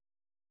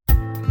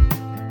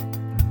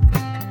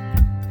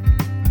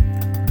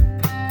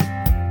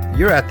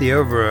You're at the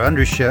Over or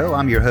Under Show.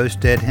 I'm your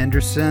host, Ed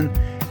Henderson.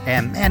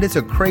 And man, it's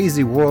a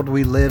crazy world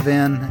we live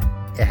in.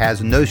 It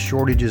has no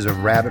shortages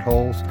of rabbit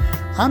holes.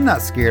 I'm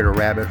not scared of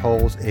rabbit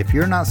holes. If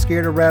you're not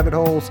scared of rabbit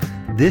holes,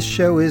 this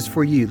show is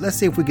for you. Let's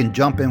see if we can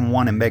jump in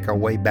one and make our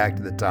way back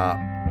to the top.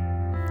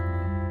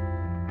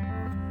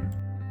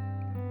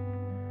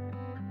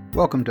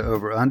 Welcome to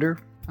Over Under.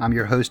 I'm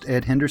your host,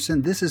 Ed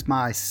Henderson. This is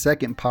my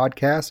second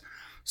podcast.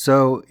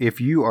 So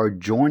if you are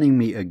joining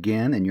me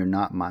again and you're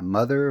not my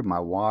mother, my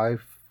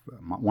wife,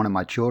 one of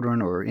my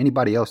children, or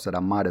anybody else that I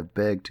might have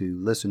begged to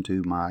listen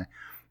to my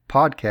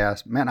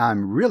podcast, man,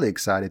 I'm really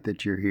excited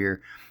that you're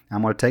here.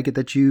 I'm going to take it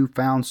that you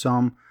found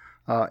some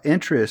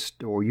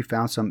interest or you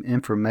found some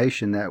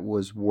information that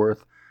was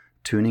worth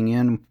tuning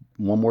in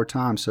one more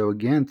time. So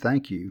again,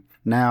 thank you.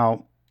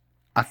 Now,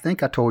 I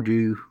think I told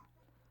you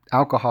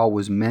alcohol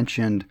was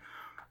mentioned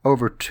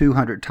over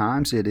 200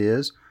 times. It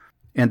is.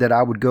 And that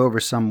I would go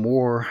over some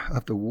more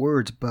of the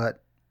words,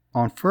 but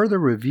on further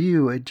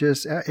review, it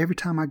just, every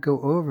time I go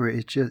over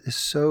it, it's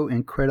so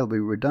incredibly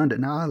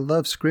redundant. Now, I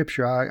love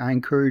scripture. I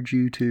encourage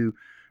you to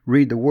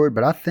read the word,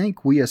 but I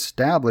think we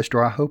established,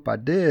 or I hope I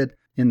did,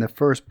 in the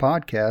first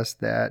podcast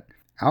that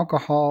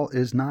alcohol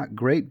is not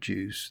grape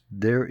juice.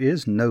 There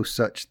is no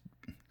such,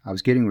 I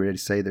was getting ready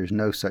to say there's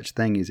no such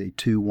thing as a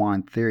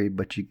two-wine theory,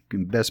 but you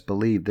can best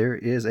believe there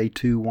is a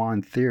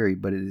two-wine theory,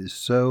 but it is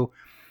so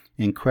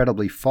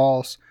incredibly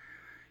false.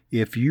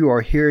 If you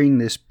are hearing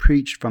this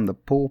preached from the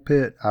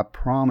pulpit, I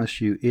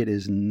promise you it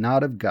is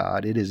not of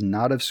God. It is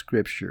not of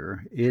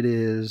Scripture. It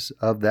is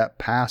of that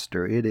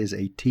pastor. It is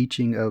a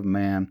teaching of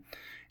man.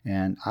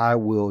 And I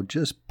will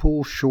just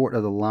pull short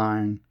of the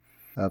line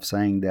of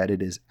saying that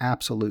it is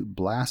absolute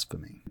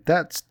blasphemy. If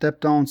that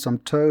stepped on some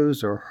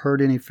toes or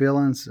hurt any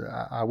feelings,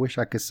 I wish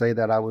I could say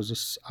that I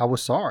was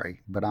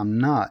sorry, but I'm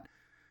not.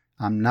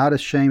 I'm not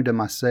ashamed of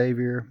my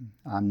Savior.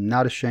 I'm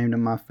not ashamed of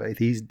my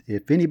faith.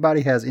 If anybody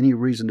has any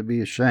reason to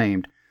be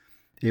ashamed,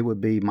 it would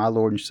be my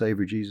Lord and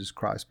Savior Jesus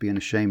Christ being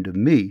ashamed of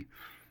me.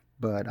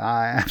 But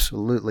I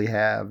absolutely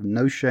have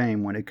no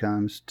shame when it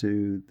comes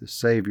to the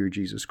Savior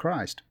Jesus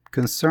Christ.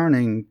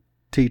 Concerning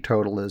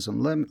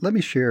teetotalism, let me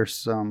share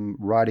some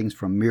writings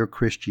from Mere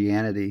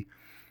Christianity.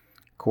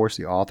 Of course,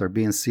 the author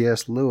being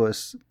C.S.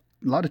 Lewis.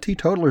 A lot of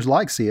teetotalers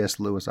like C.S.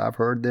 Lewis. I've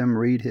heard them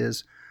read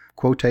his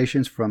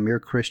quotations from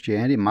Mere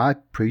Christianity. My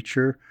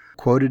preacher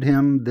quoted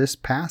him this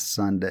past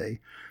Sunday.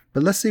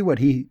 But let's see what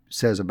he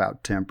says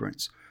about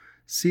temperance.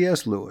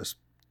 C.S. Lewis.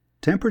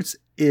 Temperance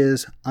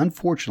is,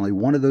 unfortunately,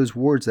 one of those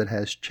words that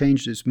has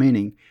changed its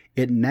meaning.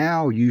 It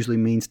now usually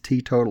means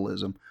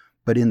teetotalism.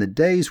 But in the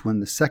days when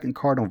the second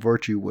cardinal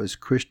virtue was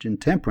Christian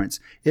temperance,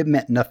 it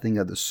meant nothing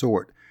of the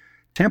sort.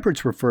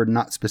 Temperance referred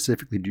not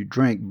specifically to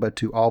drink, but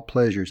to all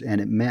pleasures, and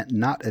it meant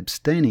not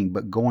abstaining,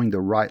 but going the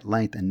right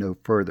length and no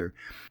further.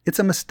 It's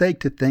a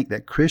mistake to think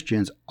that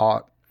Christians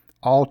ought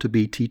all to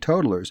be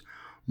teetotalers.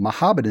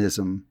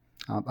 Mohammedanism,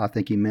 I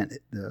think he meant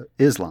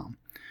Islam,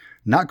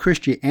 not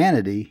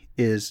Christianity,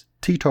 is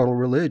teetotal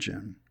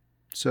religion.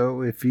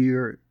 So if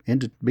you're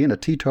into being a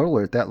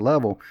teetotaler at that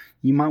level,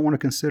 you might want to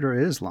consider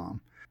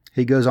Islam.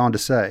 He goes on to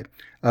say,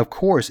 of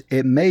course,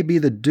 it may be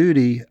the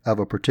duty of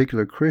a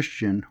particular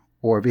Christian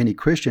or of any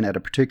Christian at a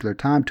particular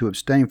time to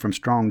abstain from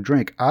strong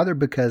drink, either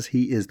because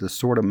he is the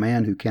sort of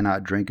man who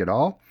cannot drink at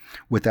all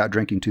without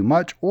drinking too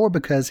much, or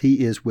because he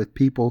is with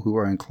people who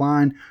are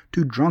inclined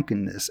to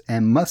drunkenness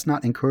and must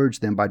not encourage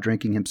them by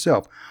drinking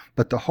himself.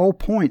 But the whole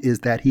point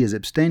is that he is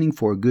abstaining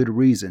for a good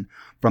reason,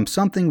 from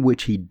something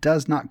which he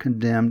does not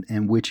condemn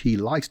and which he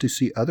likes to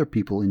see other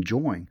people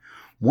enjoying.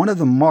 One of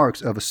the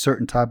marks of a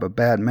certain type of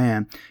bad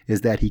man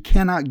is that he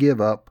cannot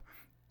give up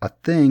a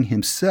thing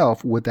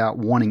himself without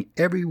wanting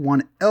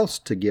everyone else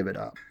to give it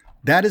up.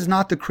 That is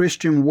not the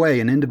Christian way.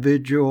 An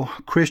individual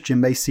Christian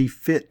may see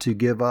fit to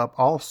give up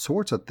all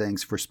sorts of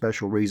things for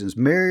special reasons,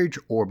 marriage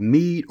or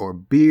meat or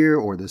beer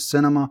or the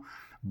cinema.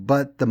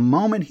 But the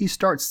moment he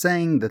starts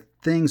saying that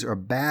things are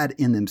bad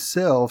in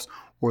themselves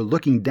or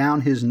looking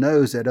down his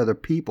nose at other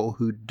people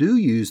who do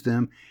use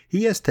them,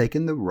 he has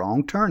taken the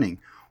wrong turning.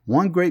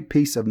 One great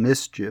piece of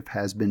mischief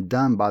has been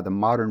done by the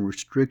modern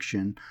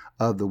restriction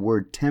of the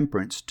word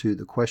temperance to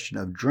the question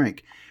of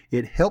drink.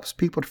 It helps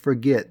people to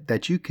forget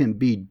that you can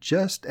be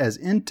just as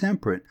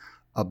intemperate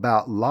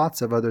about lots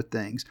of other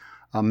things.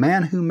 A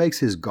man who makes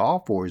his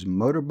golf or his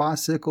motor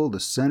bicycle the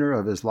center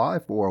of his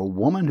life, or a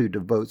woman who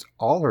devotes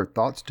all her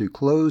thoughts to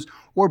clothes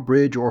or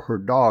bridge or her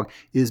dog,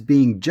 is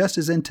being just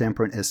as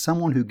intemperate as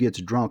someone who gets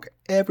drunk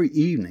every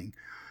evening.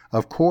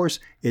 Of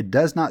course, it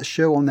does not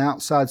show on the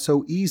outside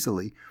so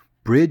easily.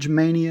 Bridge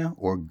mania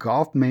or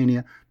golf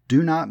mania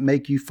do not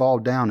make you fall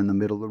down in the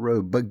middle of the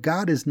road, but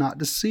God is not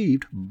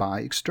deceived by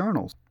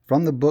externals.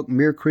 From the book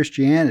Mere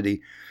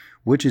Christianity,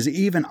 which is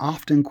even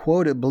often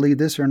quoted, believe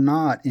this or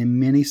not, in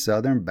many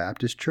Southern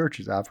Baptist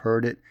churches. I've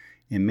heard it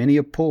in many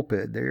a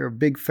pulpit. They are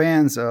big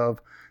fans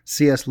of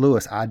C.S.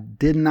 Lewis. I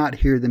did not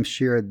hear them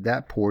share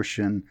that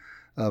portion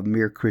of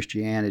Mere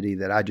Christianity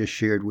that I just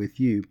shared with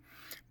you.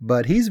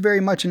 But he's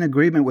very much in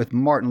agreement with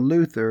Martin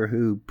Luther,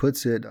 who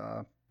puts it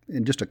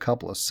in just a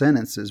couple of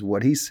sentences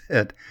what he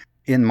said.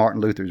 in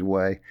Martin Luther's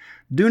way.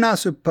 Do not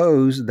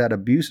suppose that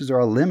abuses are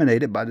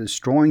eliminated by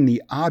destroying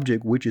the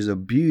object which is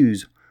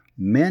abused.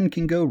 Men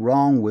can go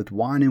wrong with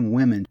wine and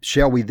women.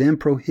 Shall we then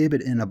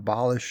prohibit and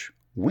abolish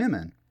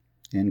women?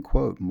 End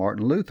quote,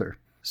 Martin Luther.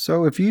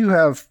 So if you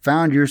have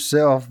found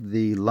yourself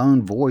the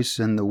lone voice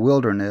in the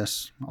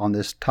wilderness on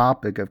this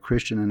topic of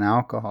Christian and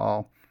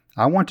alcohol,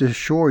 I want to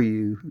assure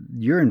you,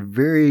 you're in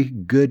very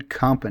good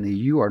company.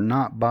 You are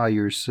not by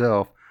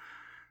yourself.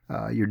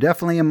 You're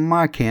definitely in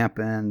my camp,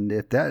 and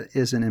if that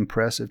isn't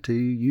impressive to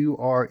you, you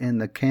are in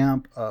the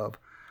camp of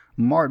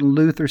Martin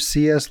Luther,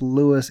 C.S.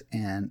 Lewis,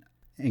 and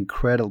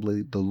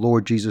incredibly the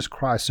Lord Jesus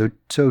Christ.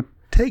 So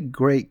take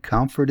great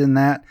comfort in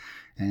that.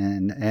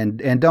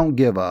 And don't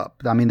give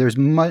up. I mean, there's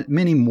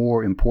many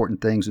more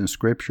important things in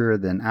Scripture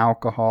than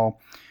alcohol.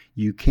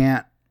 You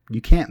can't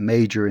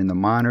major in the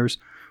minors,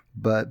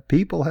 but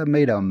people have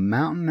made a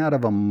mountain out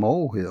of a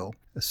molehill.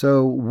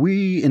 So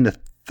we, in the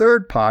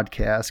third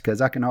podcast, because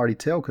I can already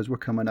tell because we're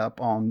coming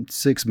up on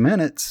 6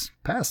 minutes,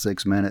 past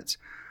 6 minutes,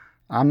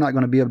 I'm not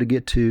going to be able to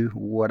get to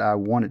what I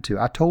wanted to.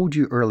 I told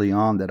you early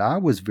on that I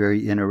was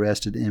very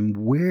interested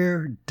in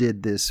where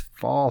did this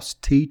false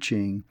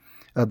teaching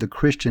of the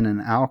Christian and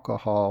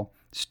alcohol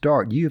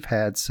start. You've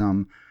had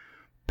some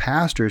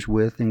pastors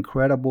with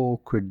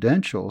incredible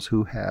credentials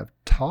who have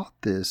taught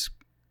this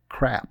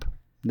crap.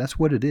 That's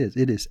what it is.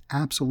 It is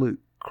absolute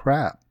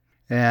crap.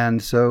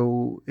 And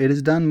so it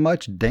has done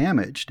much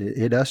damage.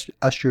 It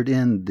ushered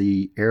in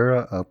the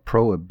era of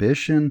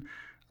prohibition.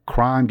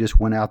 Crime just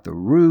went out the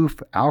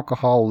roof.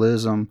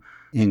 Alcoholism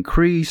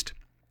increased.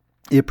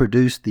 It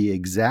produced the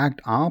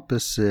exact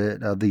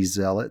opposite of these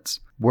zealots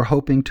were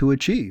hoping to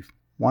achieve.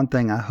 One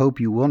thing I hope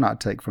you will not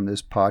take from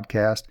this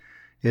podcast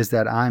is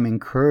that I'm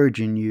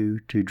encouraging you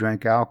to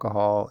drink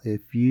alcohol.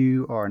 If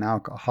you are an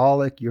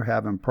alcoholic, you're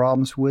having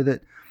problems with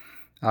it,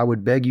 I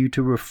would beg you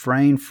to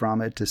refrain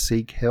from it, to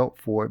seek help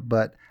for it.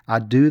 But I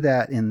do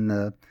that in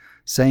the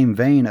same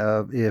vein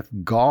of if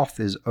golf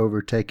is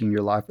overtaking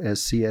your life,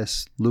 as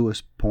C.S.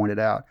 Lewis pointed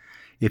out.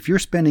 If you're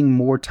spending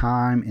more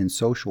time in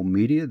social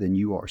media than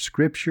you are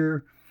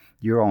Scripture,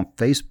 you're on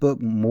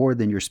Facebook more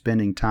than you're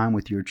spending time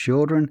with your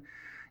children,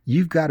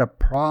 you've got a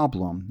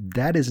problem.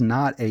 That is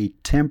not a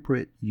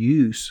temperate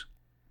use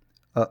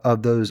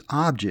of those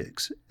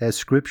objects as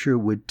Scripture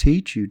would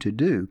teach you to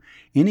do.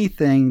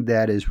 Anything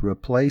that is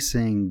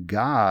replacing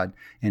God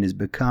and is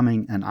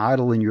becoming an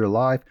idol in your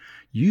life,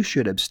 you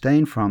should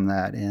abstain from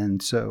that. And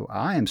so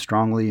I am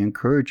strongly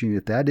encouraging you,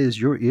 if that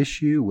is your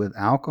issue with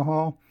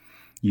alcohol,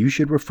 you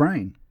should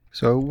refrain.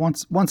 So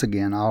once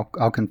again, I'll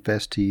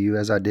confess to you,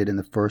 as I did in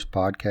the first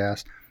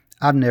podcast,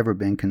 I've never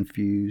been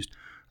confused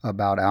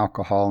about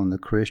alcohol and the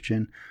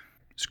Christian.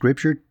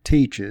 Scripture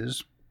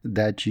teaches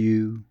that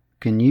you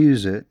can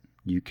use it,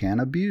 you can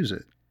abuse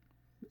it.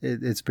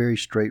 It's very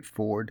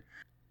straightforward.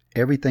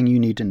 Everything you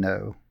need to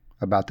know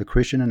about the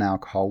Christian and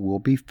alcohol will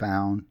be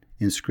found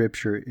in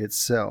Scripture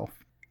itself.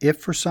 If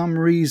for some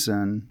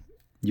reason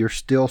you're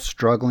still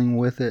struggling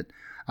with it,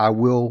 I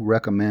will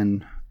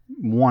recommend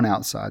one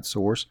outside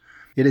source.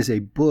 It is a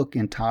book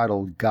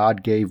entitled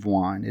God Gave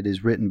Wine. It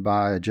is written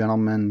by a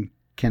gentleman,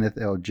 Kenneth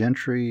L.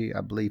 Gentry.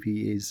 I believe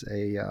he is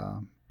a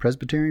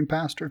Presbyterian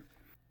pastor.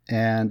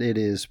 And it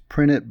is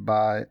printed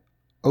by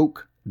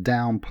Oak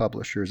Down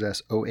Publishers.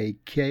 That's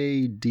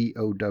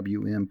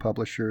OAKDOWN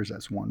Publishers.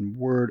 That's one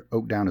word.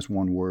 Oak Down is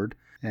one word.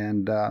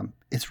 And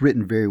it's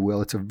written very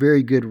well. It's a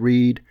very good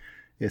read.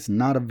 It's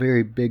not a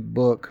very big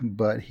book,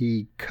 but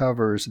he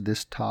covers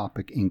this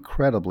topic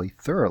incredibly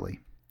thoroughly.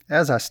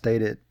 As I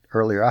stated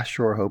earlier, I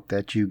sure hope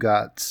that you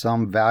got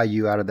some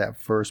value out of that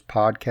first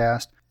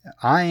podcast.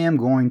 I am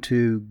going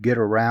to get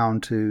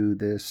around to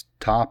this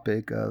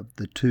topic of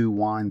the two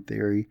wine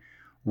theory,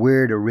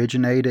 where it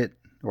originated,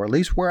 or at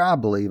least where I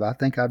believe. I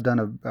think I've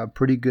done a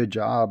pretty good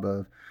job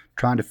of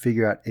trying to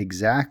figure out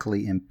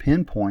exactly and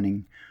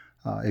pinpointing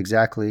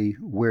exactly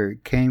where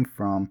it came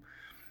from.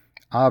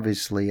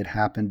 Obviously, it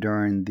happened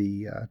during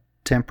the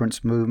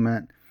temperance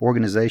movement.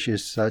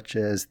 Organizations such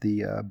as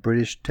the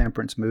British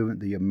Temperance Movement,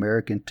 the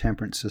American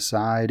Temperance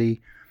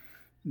Society,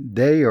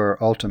 they are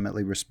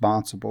ultimately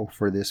responsible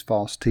for this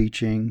false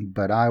teaching,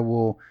 but I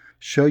will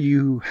show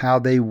you how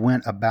they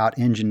went about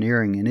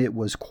engineering, and it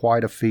was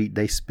quite a feat.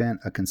 They spent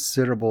a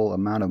considerable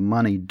amount of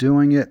money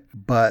doing it,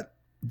 but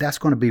that's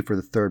going to be for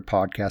the third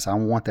podcast. I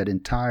want that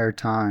entire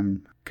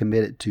time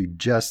committed to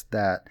just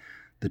that,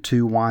 the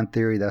two wine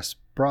theory. That's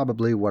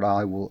probably what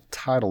I will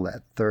title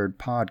that third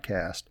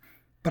podcast.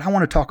 But I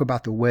want to talk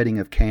about the Wedding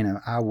of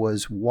Cana. I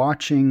was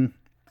watching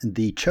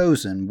The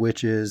Chosen,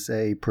 which is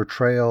a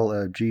portrayal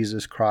of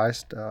Jesus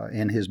Christ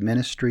in his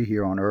ministry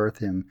here on earth,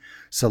 him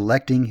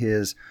selecting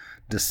his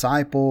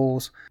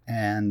disciples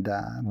and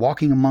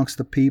walking amongst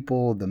the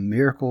people, the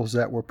miracles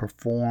that were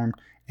performed.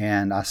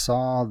 And I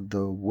saw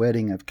the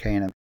Wedding of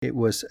Cana. It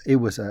was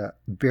a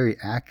very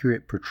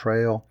accurate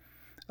portrayal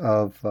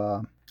of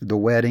the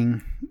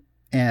wedding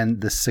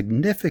and the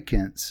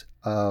significance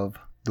of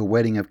the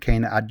Wedding of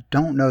Cana. I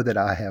don't know that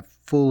I have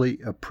fully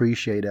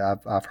appreciated.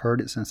 I've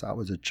heard it since I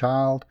was a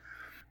child,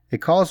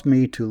 it caused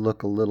me to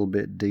look a little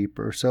bit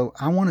deeper. So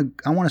I want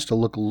us to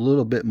look a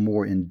little bit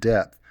more in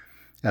depth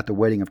at the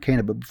Wedding of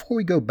Cana. But before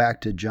we go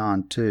back to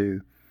John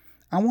 2,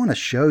 I want to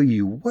show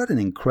you what an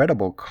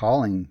incredible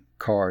calling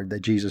card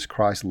that Jesus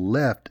Christ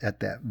left at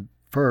that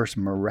first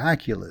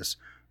miraculous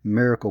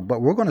miracle.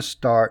 But we're going to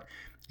start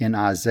in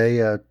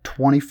Isaiah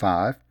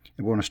 25,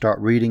 and we're going to start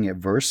reading at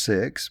verse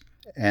 6,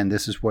 and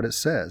this is what it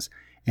says.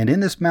 And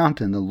in this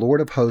mountain the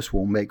Lord of hosts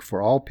will make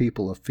for all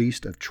people a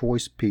feast of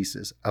choice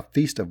pieces, a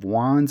feast of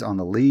wines on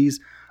the lees,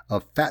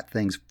 of fat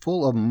things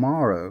full of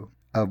marrow,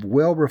 of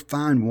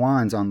well-refined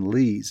wines on the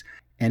lees.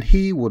 And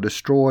he will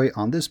destroy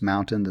on this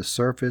mountain the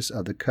surface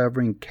of the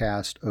covering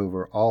cast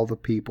over all the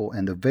people,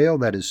 and the veil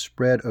that is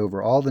spread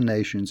over all the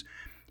nations.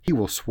 He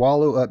will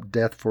swallow up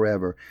death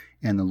forever,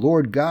 and the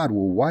Lord God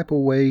will wipe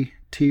away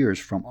tears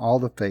from all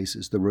the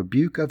faces. The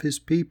rebuke of his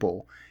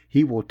people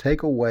he will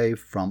take away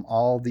from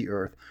all the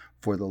earth,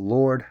 for the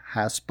Lord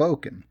has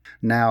spoken.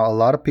 Now, a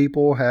lot of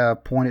people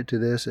have pointed to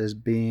this as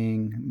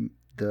being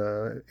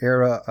the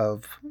era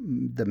of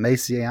the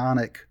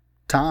Messianic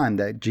time,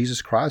 that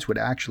Jesus Christ would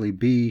actually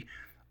be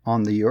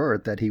on the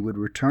earth, that he would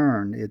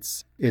return.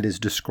 It is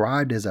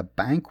described as a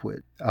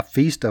banquet, a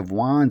feast of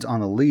wines on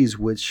the lees,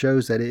 which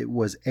shows that it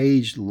was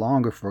aged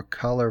longer for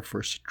color,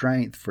 for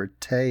strength, for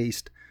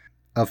taste,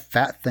 of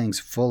fat things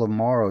full of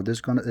marrow.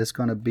 It's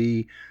going to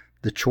be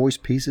the choice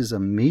pieces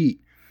of meat,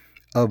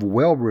 of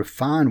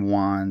well-refined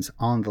wines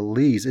on the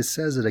lees. It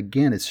says it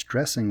again, it's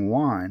stressing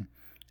wine,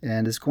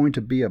 and it's going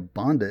to be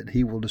abundant.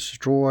 He will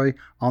destroy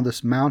on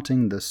this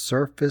mountain the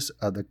surface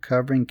of the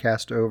covering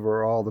cast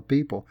over all the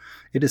people.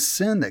 It is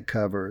sin that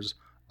covers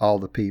all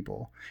the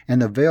people,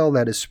 and the veil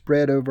that is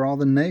spread over all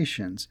the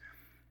nations.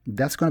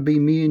 That's going to be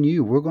me and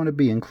you. We're going to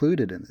be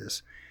included in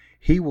this.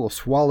 He will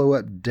swallow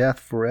up death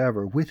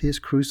forever. With his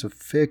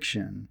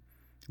crucifixion,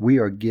 we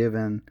are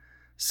given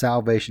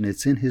salvation.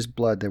 It's in his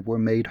blood that we're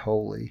made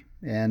holy,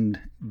 and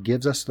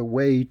gives us the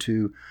way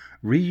to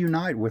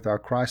reunite with our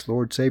Christ,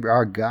 Lord, Savior,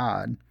 our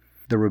God.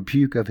 The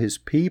rebuke of his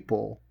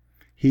people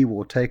he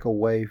will take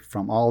away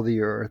from all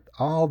the earth,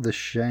 all the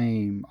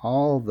shame,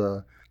 all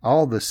the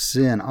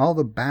sin, all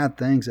the bad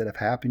things that have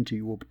happened to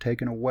you will be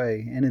taken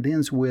away. And it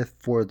ends with,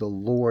 for the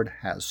Lord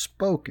has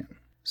spoken.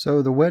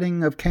 So the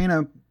Wedding of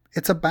Cana,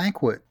 it's a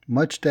banquet,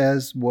 much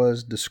as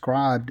was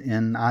described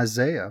in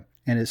Isaiah.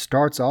 And it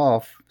starts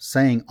off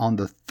saying, on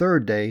the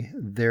third day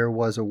there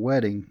was a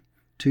wedding.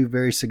 Two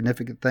very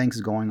significant things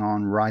going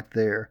on right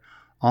there.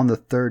 On the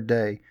third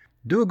day.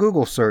 Do a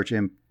Google search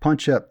and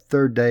punch up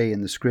third day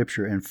in the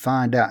scripture and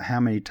find out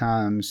how many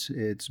times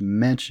it's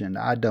mentioned.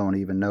 I don't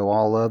even know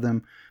all of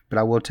them, but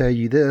I will tell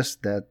you this,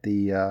 that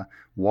the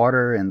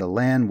water and the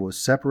land was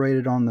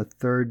separated on the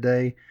third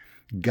day.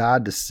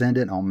 God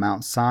descended on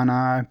Mount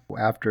Sinai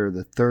after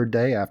the third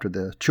day, after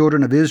the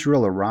children of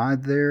Israel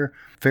arrived there.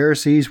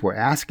 Pharisees were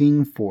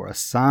asking for a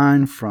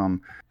sign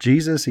from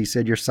Jesus. He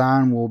said, your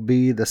sign will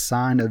be the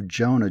sign of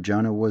Jonah.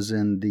 Jonah was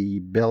in the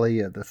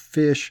belly of the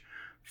fish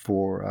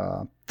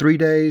for 3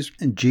 days,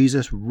 and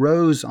Jesus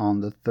rose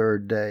on the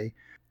third day.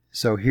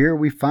 So here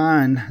we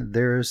find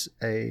there's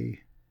a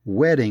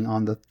wedding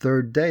on the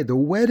third day. The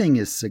wedding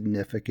is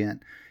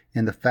significant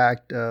in the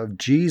fact of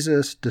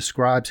Jesus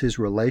describes his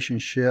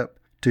relationship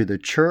to the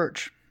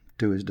church,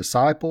 to his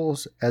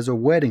disciples, as a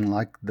wedding,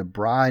 like the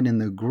bride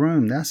and the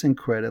groom. That's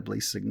incredibly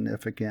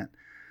significant.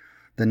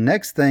 The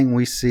next thing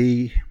we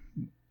see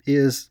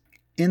is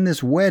in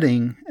this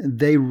wedding,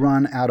 they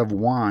run out of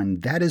wine.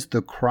 That is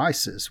the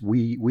crisis.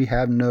 We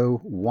have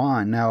no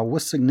wine. Now,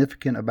 what's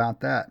significant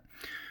about that?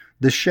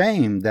 The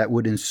shame that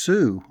would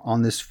ensue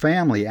on this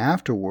family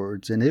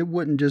afterwards, and it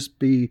wouldn't just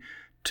be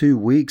 2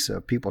 weeks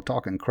of people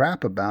talking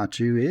crap about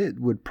you. It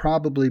would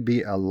probably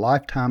be a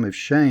lifetime of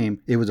shame.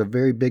 It was a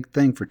very big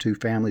thing for two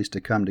families to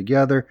come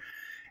together,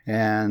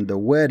 and the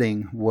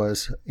wedding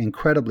was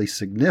incredibly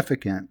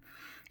significant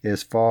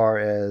as far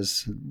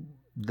as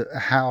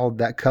how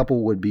that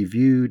couple would be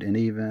viewed, and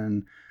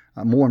even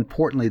more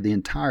importantly, the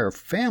entire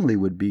family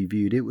would be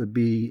viewed. It would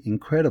be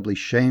incredibly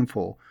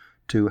shameful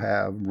to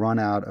have run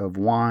out of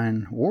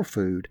wine or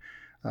food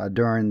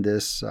during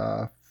this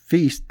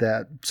feast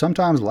that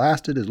sometimes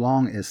lasted as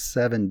long as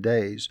 7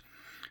 days.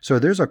 So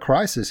there's a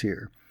crisis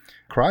here.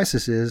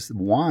 Crisis is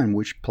wine,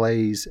 which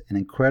plays an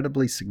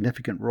incredibly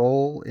significant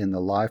role in the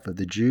life of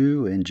the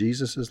Jew and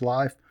Jesus'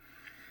 life.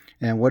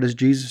 And what does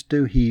Jesus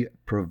do? He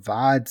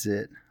provides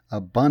it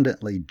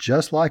abundantly.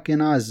 Just like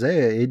in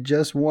Isaiah, it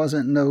just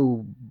wasn't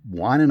no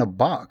wine in a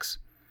box.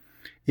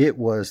 It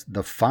was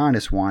the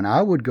finest wine.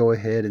 I would go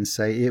ahead and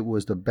say it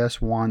was the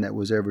best wine that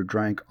was ever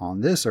drank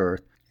on this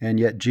earth. And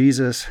yet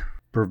Jesus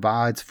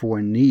provides for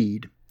a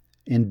need.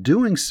 In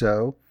doing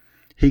so,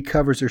 he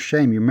covers their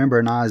shame. You remember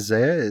in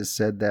Isaiah, it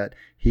said that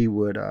he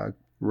would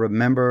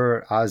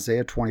remember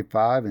Isaiah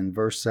 25 in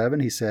verse 7.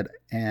 He said,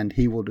 and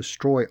he will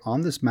destroy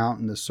on this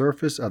mountain the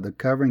surface of the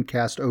covering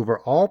cast over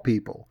all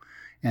people,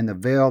 and the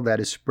veil that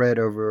is spread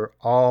over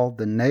all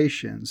the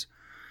nations,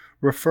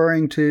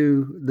 referring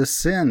to the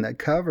sin that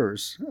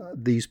covers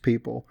these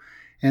people.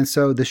 And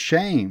so the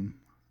shame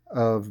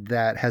of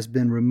that has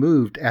been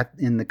removed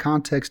in the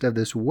context of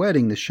this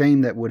wedding. The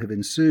shame that would have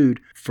ensued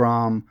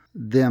from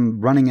them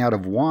running out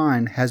of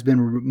wine has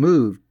been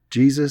removed.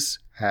 Jesus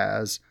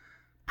has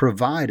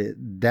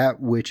provided that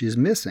which is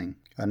missing.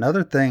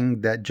 Another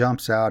thing that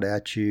jumps out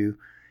at you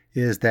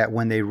is that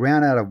when they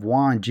ran out of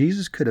wine,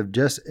 Jesus could have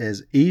just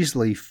as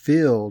easily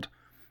filled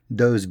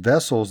those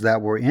vessels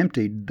that were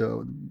emptied,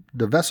 the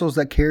vessels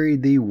that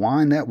carried the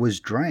wine that was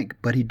drank,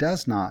 but he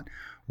does not.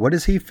 What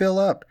does he fill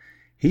up?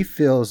 He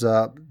fills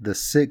up the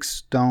 6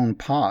 stone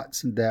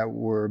pots that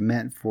were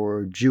meant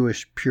for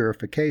Jewish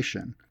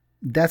purification.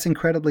 That's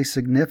incredibly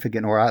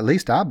significant, or at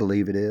least I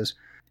believe it is.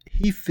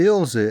 He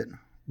fills it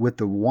with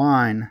the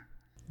wine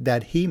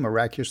that he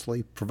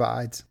miraculously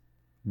provides.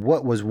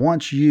 What was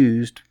once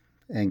used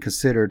and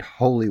considered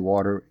holy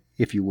water,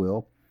 if you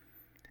will,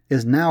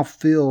 is now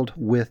filled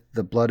with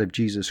the blood of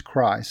Jesus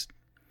Christ,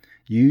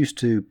 used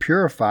to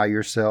purify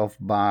yourself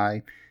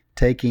by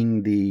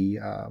taking the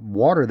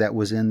water that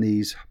was in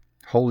these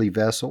holy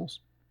vessels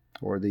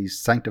or these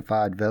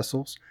sanctified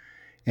vessels,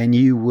 and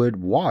you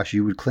would wash,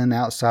 you would cleanse the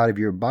outside of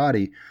your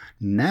body.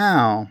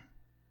 Now,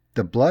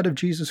 the blood of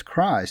Jesus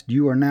Christ,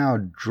 you are now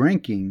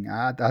drinking.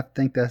 I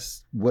think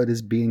that's what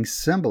is being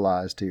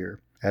symbolized here.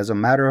 As a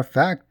matter of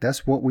fact,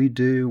 that's what we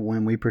do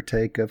when we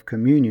partake of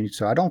communion.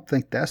 So I don't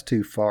think that's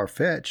too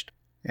far-fetched.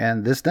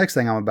 And this next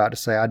thing I'm about to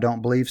say, I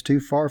don't believe is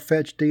too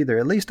far-fetched either.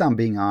 At least I'm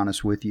being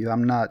honest with you.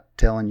 I'm not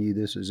telling you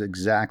this is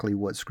exactly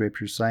what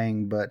Scripture's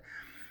saying, but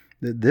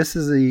this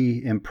is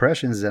the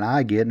impressions that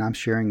I get, and I'm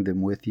sharing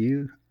them with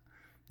you,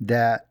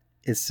 that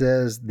it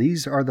says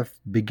these are the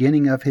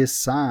beginning of his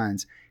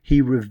signs. He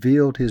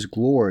revealed his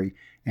glory,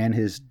 and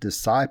his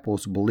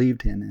disciples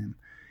believed in him.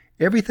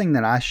 Everything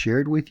that I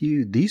shared with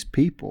you, these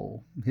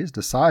people, his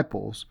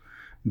disciples,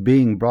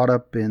 being brought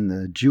up in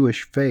the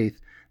Jewish faith,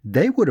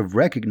 they would have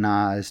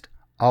recognized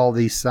all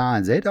these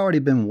signs. They'd already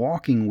been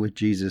walking with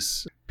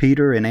Jesus.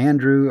 Peter and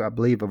Andrew, I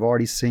believe, have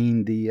already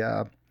seen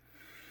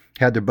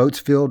had their boats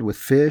filled with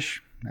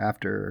fish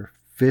after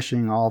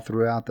fishing all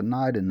throughout the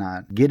night and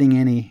not getting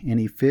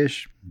any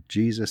fish.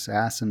 Jesus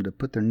asked them to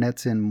put their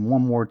nets in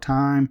one more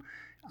time.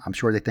 I'm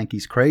sure they think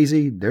he's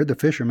crazy. They're the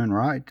fishermen,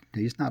 right?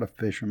 He's not a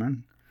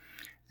fisherman.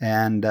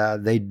 And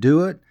they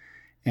do it,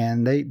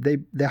 and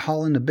they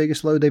haul in the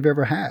biggest load they've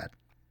ever had.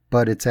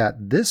 But it's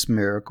at this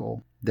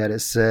miracle that it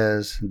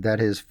says that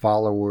his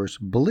followers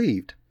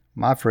believed.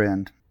 My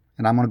friend,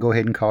 and I'm going to go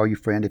ahead and call you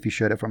friend if you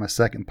showed up from a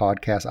second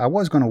podcast. I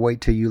was going to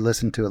wait till you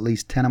listen to at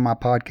least 10 of my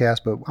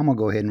podcasts, but I'm going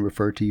to go ahead and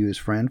refer to you as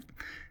friend.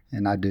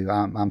 And I do.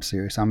 I'm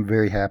serious. I'm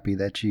very happy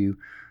that you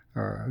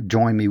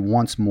joined me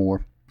once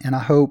more. And I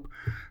hope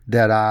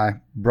that I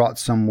brought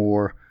some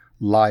more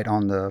light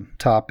on the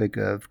topic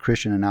of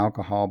Christian and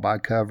alcohol by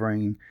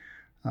covering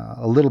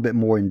a little bit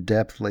more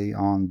in-depthly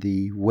on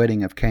the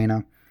Wedding of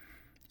Cana.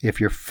 If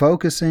you're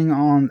focusing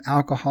on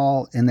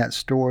alcohol in that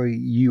story,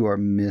 you are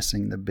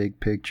missing the big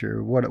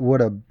picture.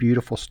 What a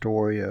beautiful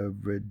story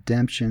of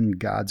redemption,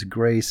 God's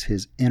grace,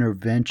 his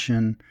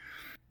intervention.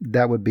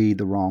 That would be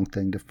the wrong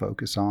thing to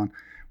focus on.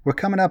 We're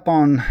coming up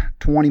on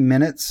 20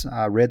 minutes.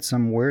 I read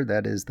somewhere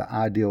that is the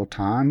ideal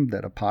time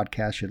that a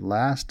podcast should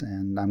last,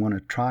 and I'm going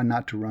to try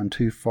not to run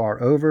too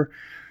far over.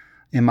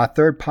 In my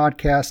third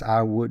podcast,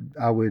 I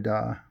would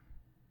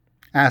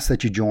ask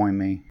that you join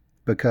me,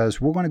 because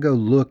we're going to go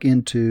look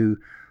into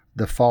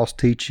the false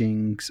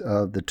teachings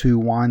of the 2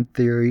 wine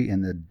theory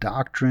and the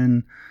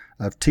doctrine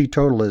of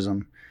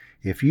teetotalism.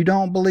 If you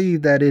don't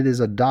believe that it is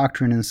a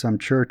doctrine in some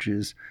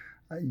churches,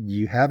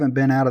 you haven't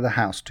been out of the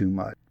house too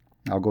much.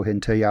 I'll go ahead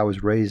and tell you I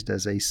was raised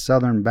as a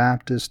Southern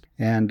Baptist,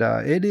 and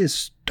it is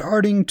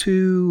starting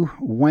to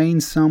wane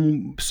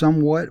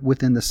somewhat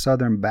within the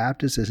Southern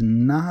Baptist. It's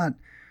not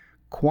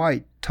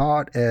quite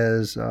taught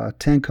as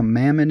Ten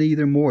Commandment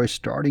either more. It's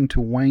starting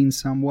to wane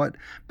somewhat.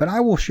 But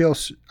I will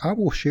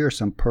share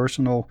some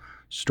personal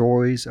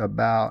stories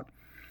about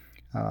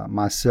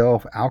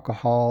myself,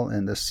 alcohol,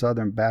 and the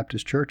Southern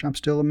Baptist Church. I'm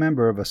still a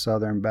member of a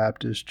Southern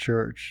Baptist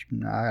church.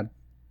 I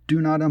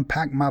do not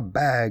unpack my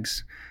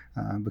bags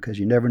because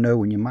you never know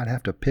when you might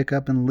have to pick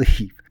up and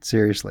leave.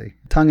 Seriously.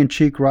 Tongue in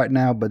cheek right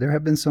now, but there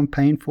have been some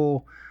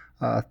painful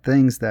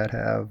things that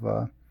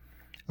have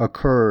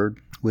occurred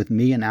with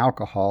me and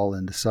alcohol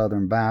in the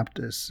Southern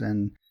Baptists.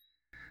 And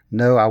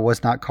no, I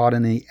was not caught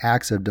in any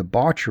acts of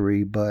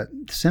debauchery, but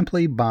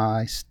simply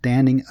by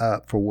standing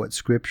up for what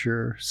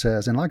Scripture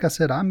says. And like I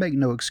said, I make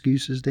no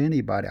excuses to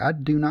anybody. I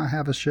do not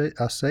have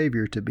a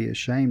Savior to be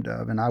ashamed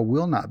of, and I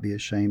will not be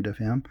ashamed of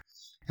him.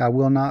 I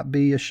will not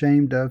be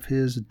ashamed of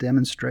his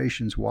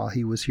demonstrations while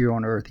he was here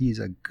on earth. He's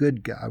a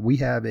good God. We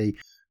have a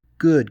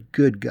good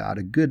God,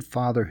 a good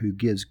Father who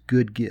gives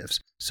good gifts.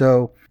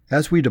 So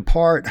as we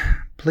depart,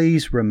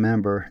 please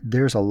remember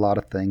there's a lot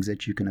of things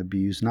that you can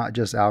abuse, not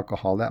just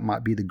alcohol. That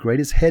might be the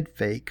greatest head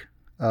fake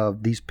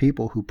of these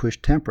people who push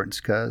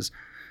temperance, because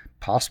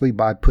possibly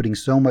by putting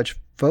so much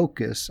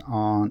focus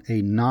on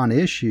a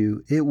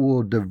non-issue, it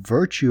will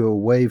divert you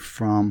away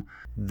from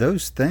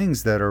those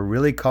things that are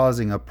really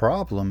causing a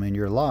problem in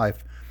your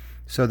life.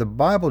 So the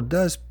Bible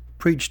does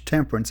preach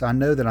temperance, I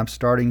know that I'm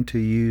starting to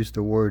use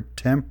the word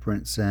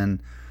temperance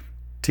and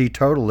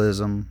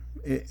teetotalism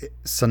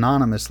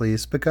synonymously.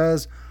 It's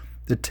because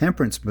the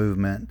temperance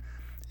movement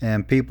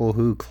and people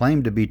who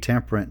claim to be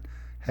temperate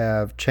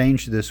have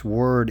changed this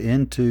word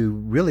into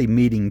really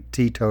meaning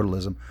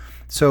teetotalism.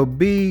 So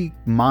be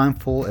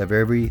mindful of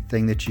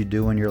everything that you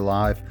do in your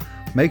life.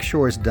 Make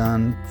sure it's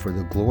done for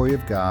the glory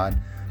of God.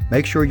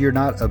 Make sure you're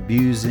not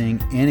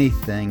abusing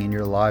anything in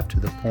your life to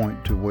the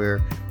point to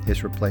where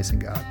it's replacing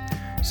God.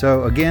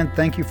 So again,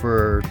 thank you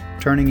for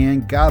turning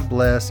in. God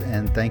bless,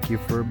 and thank you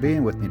for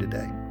being with me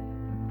today.